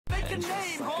a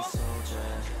name, boss.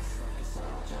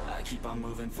 I keep on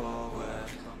moving forward,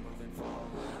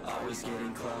 always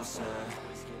getting closer.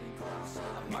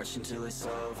 I march until it's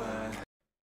over.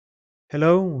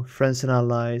 Hello, friends and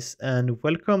allies, and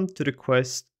welcome to the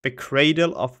quest, the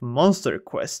Cradle of Monsters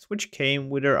Quest, which came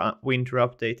with our winter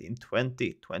update in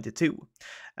 2022.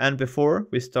 And before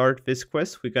we start this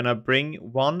quest, we're gonna bring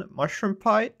 1 mushroom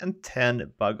pie and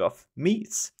 10 bug of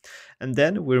meats. And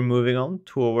then we're moving on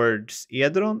towards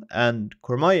Edron and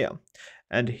Kormaya.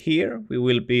 And here we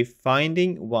will be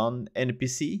finding 1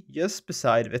 NPC just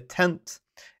beside the tent.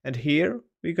 And here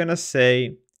we're gonna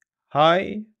say,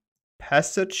 "Hi,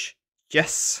 passage.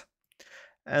 Yes."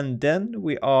 And then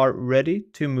we are ready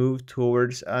to move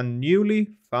towards a newly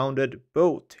founded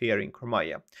boat here in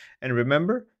Kormaya. And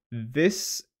remember,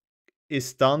 this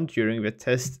is done during the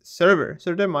test server,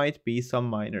 so there might be some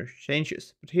minor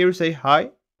changes. But here we say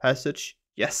hi, passage,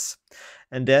 yes.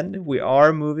 And then we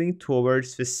are moving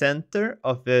towards the center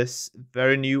of this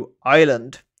very new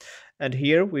island. And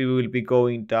here we will be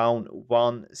going down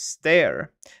 1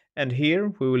 stair. And here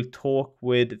we will talk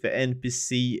with the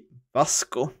NPC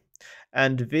Vasco,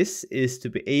 and this is to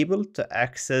be able to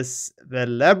access the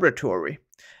laboratory.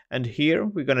 And here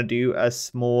we're gonna do a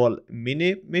small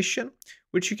mini mission,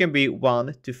 which you can be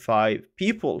 1 to 5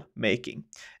 people making,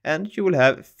 and you will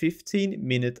have 15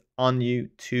 minutes on you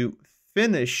to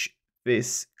finish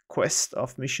this quest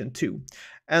of mission 2.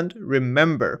 And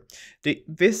remember,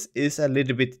 this is a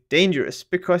little bit dangerous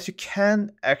because you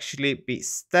can actually be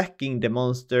stacking the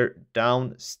monster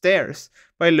downstairs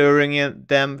by luring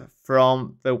them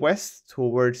from the west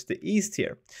towards the east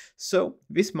here. So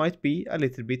this might be a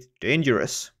little bit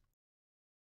dangerous.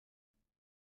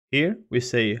 Here we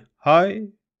say hi,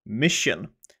 mission,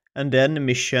 and then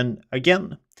mission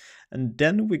again. And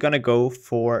then we're gonna go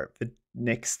for the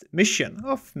next mission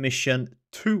of mission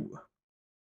 2.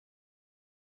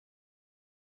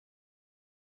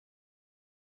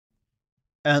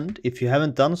 And if you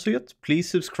haven't done so yet, please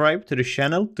subscribe to the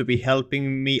channel to be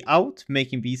helping me out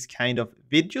making these kind of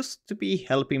videos, to be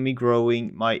helping me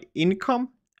growing my income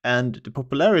and the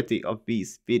popularity of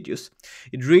these videos.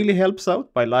 It really helps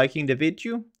out by liking the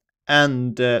video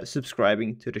and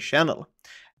subscribing to the channel.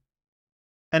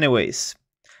 Anyways,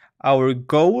 our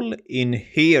goal in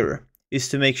here is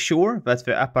to make sure that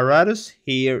the apparatus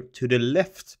here to the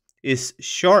left is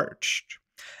charged.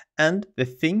 And the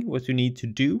thing what we need to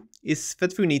do is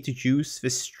that we need to use the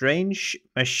strange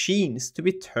machines to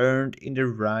be turned in the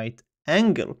right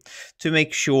angle to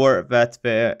make sure that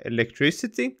the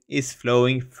electricity is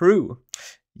flowing through.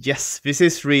 Yes, this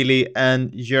is really a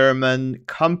German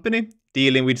company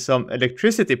dealing with some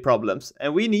electricity problems,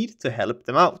 and we need to help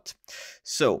them out.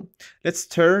 So let's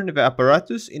turn the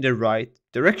apparatus in the right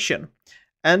direction.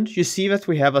 And you see that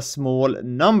we have a small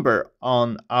number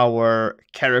on our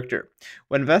character.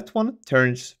 When that one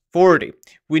turns 40,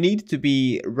 we need to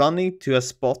be running to a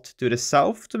spot to the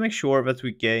south to make sure that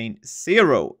we gain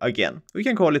 0 again. We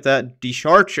can call it a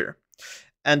decharger.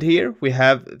 And here we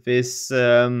have this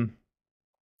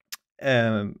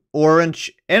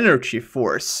orange energy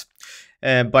force.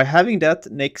 By having that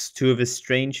next to the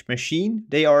strange machine,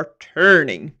 they are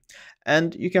turning.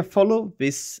 And you can follow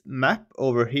this map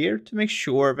over here to make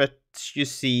sure that you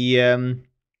see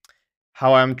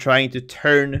how I'm trying to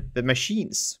turn the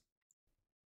machines.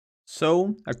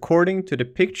 So, according to the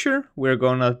picture, we're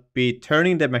gonna be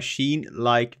turning the machine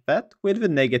like that with the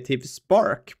negative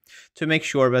spark to make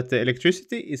sure that the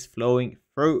electricity is flowing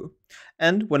through.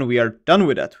 And when we are done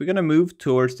with that, we're gonna move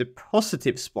towards the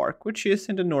positive spark, which is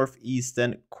in the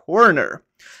northeastern corner.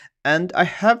 And I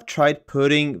have tried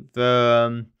putting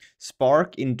the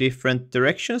spark in different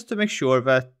directions to make sure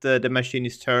that the machine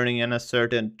is turning in a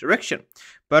certain direction.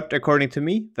 But according to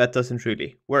me, that doesn't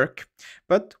really work.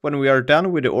 But when we are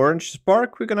done with the orange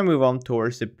spark, we're gonna move on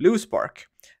towards the blue spark.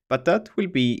 But that will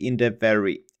be in the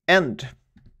very end.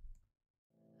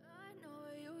 I know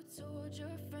you told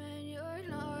your friend you're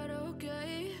not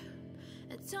okay.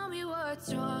 And tell me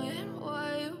what's wrong and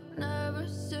why you never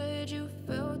said you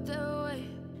felt that way.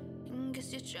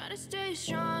 Guess you're trying to stay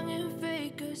strong and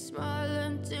fake a smile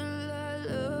until I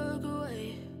look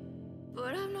away.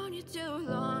 But I've known you too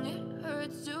long, it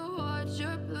hurts to watch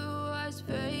your blue eyes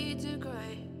fade to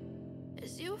gray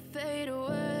as you fade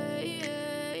away.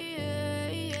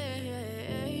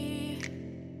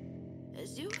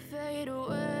 As you fade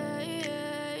away.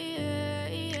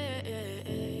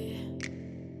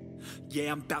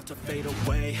 Yeah, I'm about to fade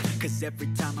away, cause every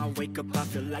time I wake up I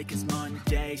feel like it's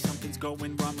Monday. Something's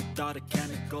going wrong with all the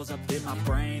chemicals up in my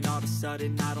brain. All of a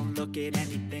sudden I don't look at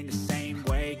anything the same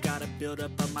way. Got got a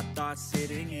buildup of my thoughts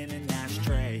sitting in an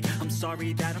ashtray. I'm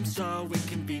sorry that I'm so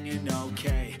inconvenient,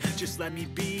 okay? Just let me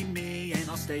be me and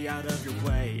I'll stay out of your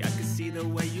way. I can see the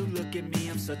way you look at me,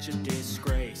 I'm such a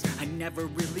disgrace. I never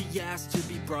really asked to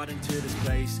be brought into this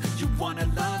place. You wanna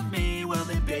love me? Well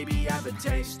then baby, have a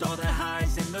taste. All the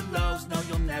highs and the lows, no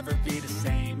you'll never be the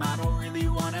same. I don't really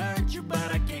wanna hurt you,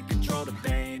 but I can't control the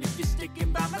pain. If you're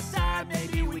sticking by my side,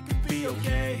 maybe we could be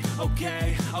okay.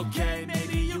 Okay,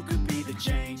 maybe you could be the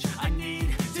change I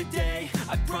need today.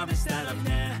 I promise that I've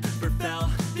never felt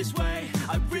this way.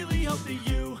 I really hope that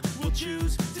you will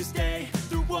choose to stay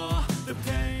through all the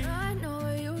pain. I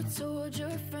know you told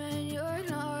your friend you're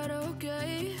not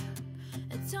okay,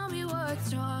 and tell me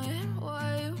what's wrong and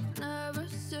why you never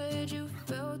said you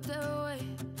felt that way.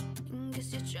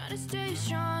 Guess you're trying to stay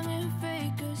strong and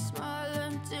fake a smile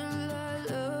until I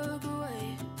look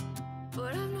away.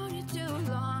 But I've known you too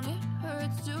long, it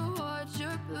hurts to watch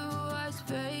your blue eyes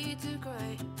fade to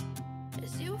gray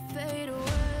as you fade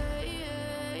away.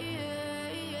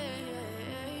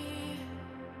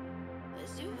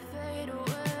 As you fade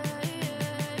away.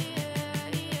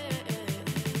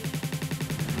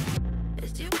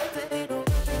 As you fade away.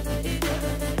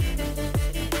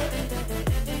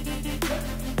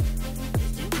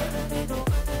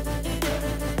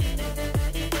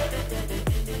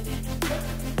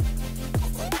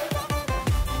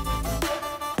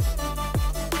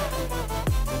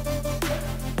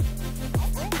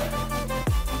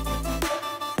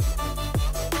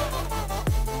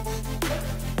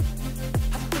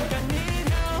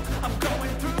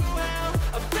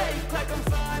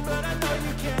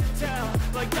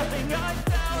 Like nothing I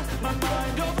felt, my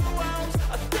mind overwhelms.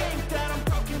 I think that I'm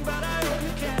broken, but I hope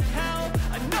you can't help.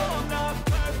 I know I'm not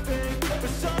perfect, but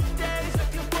some days I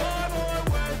feel far more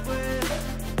worthless.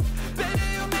 Baby,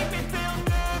 you make me feel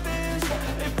nervous.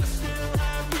 If I still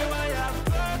have you, I have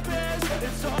purpose.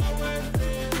 It's all worth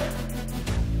it.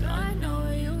 I know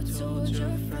you told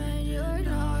your friend you're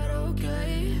not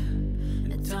okay,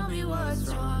 and tell me what's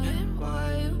wrong and why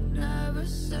you never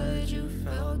said you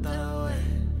felt that way.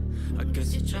 I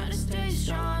guess you're trying to stay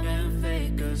strong and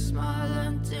fake a smile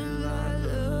until I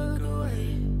look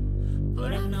away.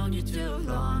 But I've known you too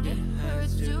long, it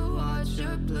hurts to watch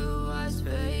your blue eyes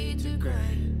fade to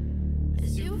gray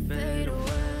as you fade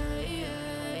away.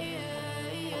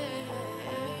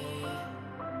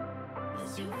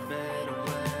 As you fade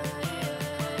away.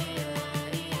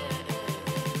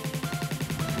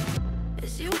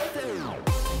 As you fade away.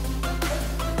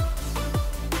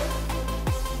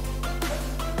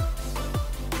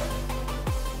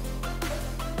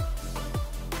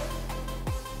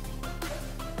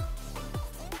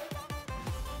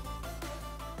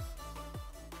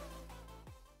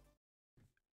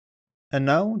 And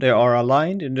now they are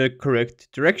aligned in the correct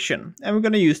direction. And we're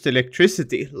going to use the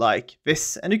electricity like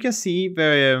this. And you can see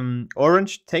the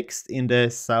orange text in the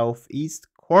southeast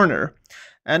corner.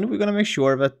 And we're going to make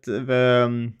sure that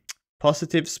the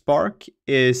positive spark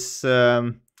is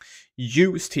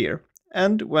used here.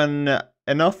 And when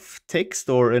enough text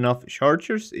or enough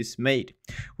charges is made,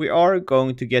 we are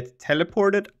going to get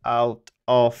teleported out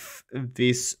of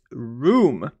this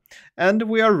room, and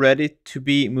we are ready to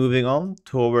be moving on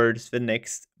towards the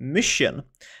next mission,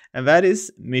 and that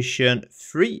is mission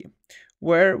 3,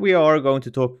 where we are going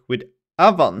to talk with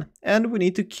Avan, and we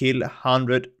need to kill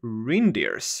 100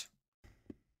 reindeers.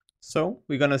 So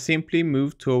we're gonna simply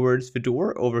move towards the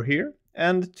door over here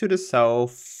and to the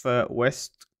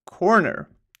southwest corner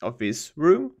of this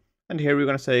room, and here we're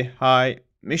gonna say hi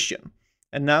mission,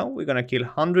 and now we're gonna kill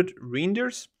 100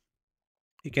 reindeers.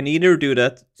 You can either do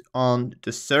that on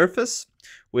the surface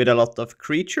with a lot of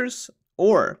creatures,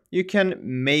 or you can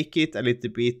make it a little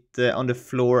bit on the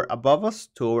floor above us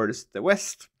towards the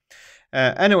west.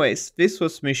 Anyways, this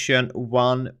was mission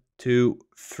 1, 2,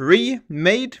 3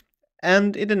 made,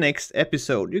 and in the next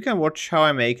episode you can watch how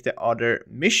I make the other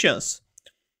missions.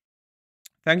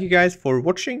 Thank you guys for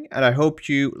watching, and I hope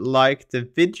you liked the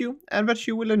video and that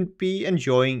you will be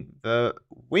enjoying the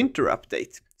winter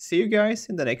update. See you guys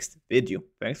in the next video.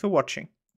 Thanks for watching.